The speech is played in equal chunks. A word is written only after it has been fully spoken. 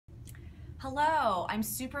Hello, I'm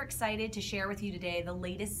super excited to share with you today the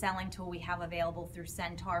latest selling tool we have available through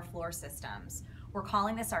Centaur Floor Systems. We're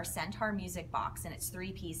calling this our Centaur Music Box, and it's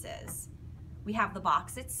 3 pieces. We have the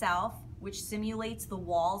box itself, which simulates the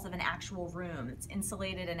walls of an actual room. It's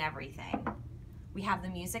insulated and everything. We have the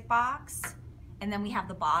music box, and then we have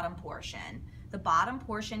the bottom portion. The bottom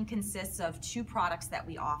portion consists of 2 products that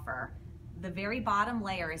we offer. The very bottom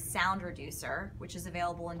layer is sound reducer, which is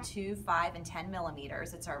available in 2, 5, and 10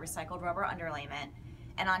 millimeters. It's our recycled rubber underlayment.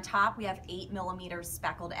 And on top we have 8 millimeters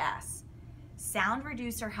speckled S. Sound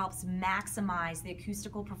reducer helps maximize the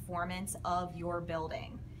acoustical performance of your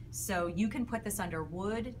building. So you can put this under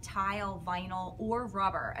wood, tile, vinyl, or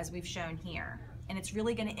rubber, as we've shown here. And it's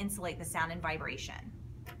really going to insulate the sound and vibration.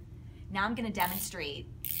 Now I'm going to demonstrate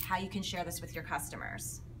how you can share this with your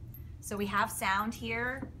customers. So we have sound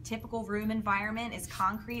here. Typical room environment is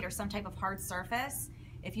concrete or some type of hard surface.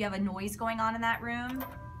 If you have a noise going on in that room,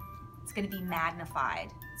 it's going to be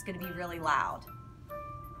magnified. It's going to be really loud.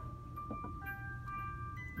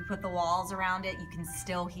 We put the walls around it, you can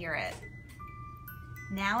still hear it.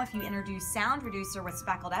 Now if you introduce sound reducer with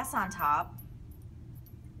speckled S on top,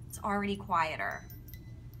 it's already quieter.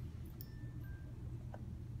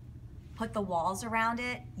 Put the walls around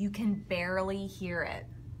it, you can barely hear it.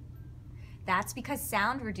 That's because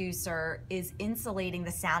sound reducer is insulating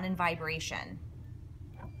the sound and vibration.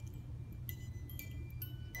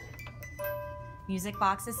 Music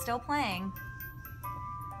box is still playing,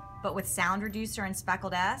 but with sound reducer and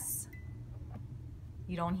speckled S,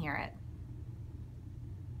 you don't hear it.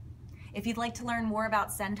 If you'd like to learn more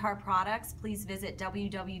about Centaur products, please visit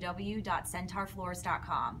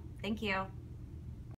www.centaurfloors.com. Thank you.